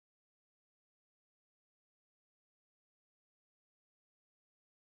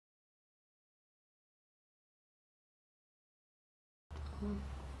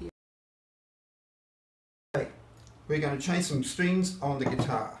Okay, we're going to change some strings on the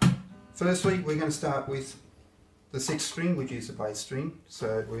guitar. Firstly, we're going to start with the 6th string, which is the bass string,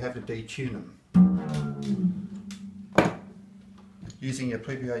 so we have to detune them. Using your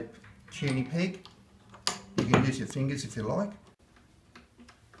appropriate tuning peg, you can use your fingers if you like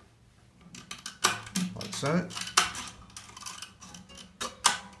so.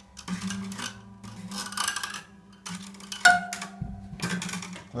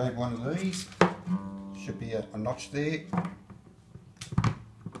 Grab one of these, should be a notch there.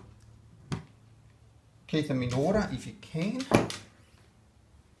 Keep them in order if you can.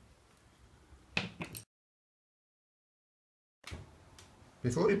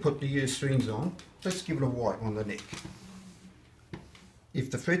 Before we put the used strings on, let's give it a wipe on the neck. If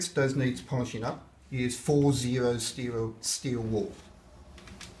the frets does need polishing up, use 4-0 steel wool.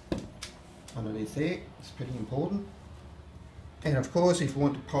 Underneath there, it's pretty important. And of course, if you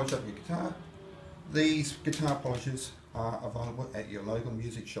want to polish up your guitar, these guitar polishers are available at your local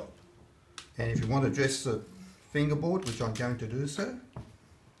music shop. And if you want to dress the fingerboard, which I'm going to do so,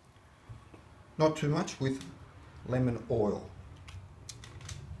 not too much, with lemon oil.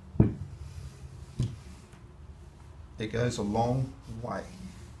 It goes a long way.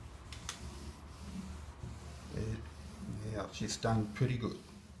 Yeah, she's done pretty good.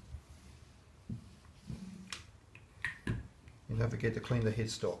 And don't forget to clean the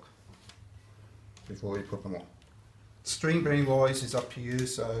headstock before you put them on. String brand wise is up to you,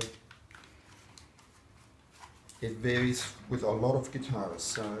 so it varies with a lot of guitarists.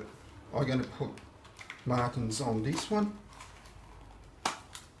 So I'm going to put Martins on this one.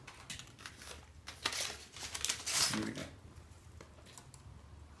 Here we go.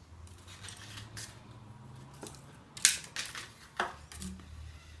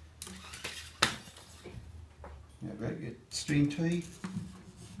 Now grab your string T,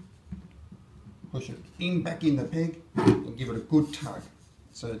 push it in back in the peg and give it a good tug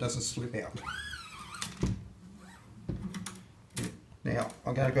so it doesn't slip out. Now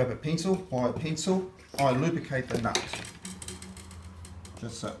I'm going to grab a pencil. By a pencil I lubricate the nut,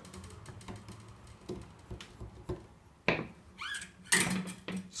 just so.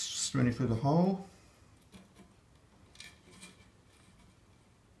 Just run it through the hole.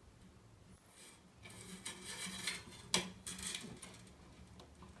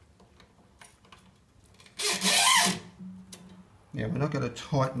 Now we're not going to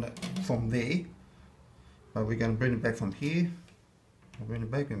tighten it from there, but we're going to bring it back from here. I'll bring it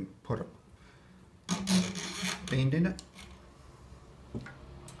back and put a bend in it.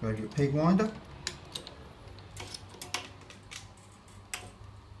 Grab your peg winder.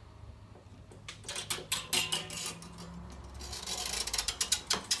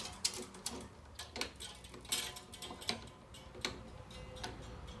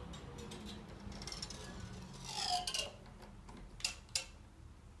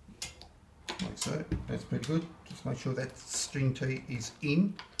 Like so, that's pretty good. Just make sure that string T is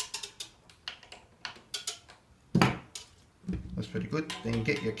in. That's pretty good. Then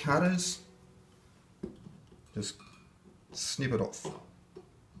get your cutters, just snip it off.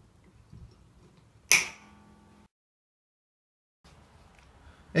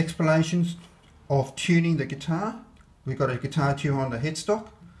 Explanations of tuning the guitar. We've got a guitar tune on the headstock,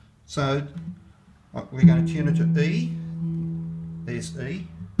 so we're going to tune it to E. There's E.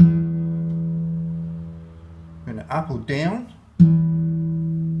 We're going to up or down.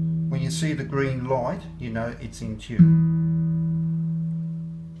 When you see the green light, you know it's in tune.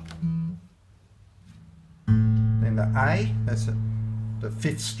 Then the A, that's the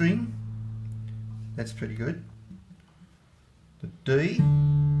 5th string. That's pretty good. The D,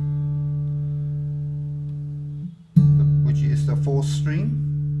 which is the 4th string.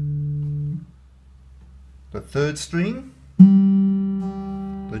 The 3rd string.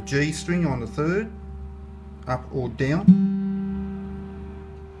 The G string on the 3rd. Up or down.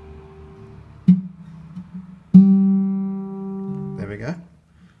 There we go.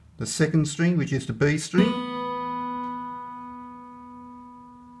 The 2nd string, which is the B string.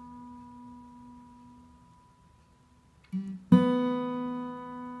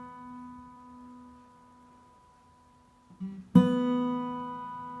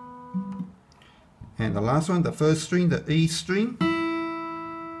 And the last one, the 1st string, the E string.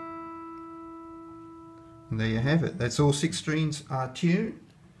 And there you have it. That's all 6 strings are tuned.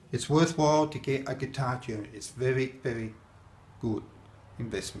 It's worthwhile to get a guitar tune. It's very, very good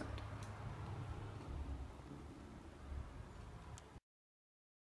investment.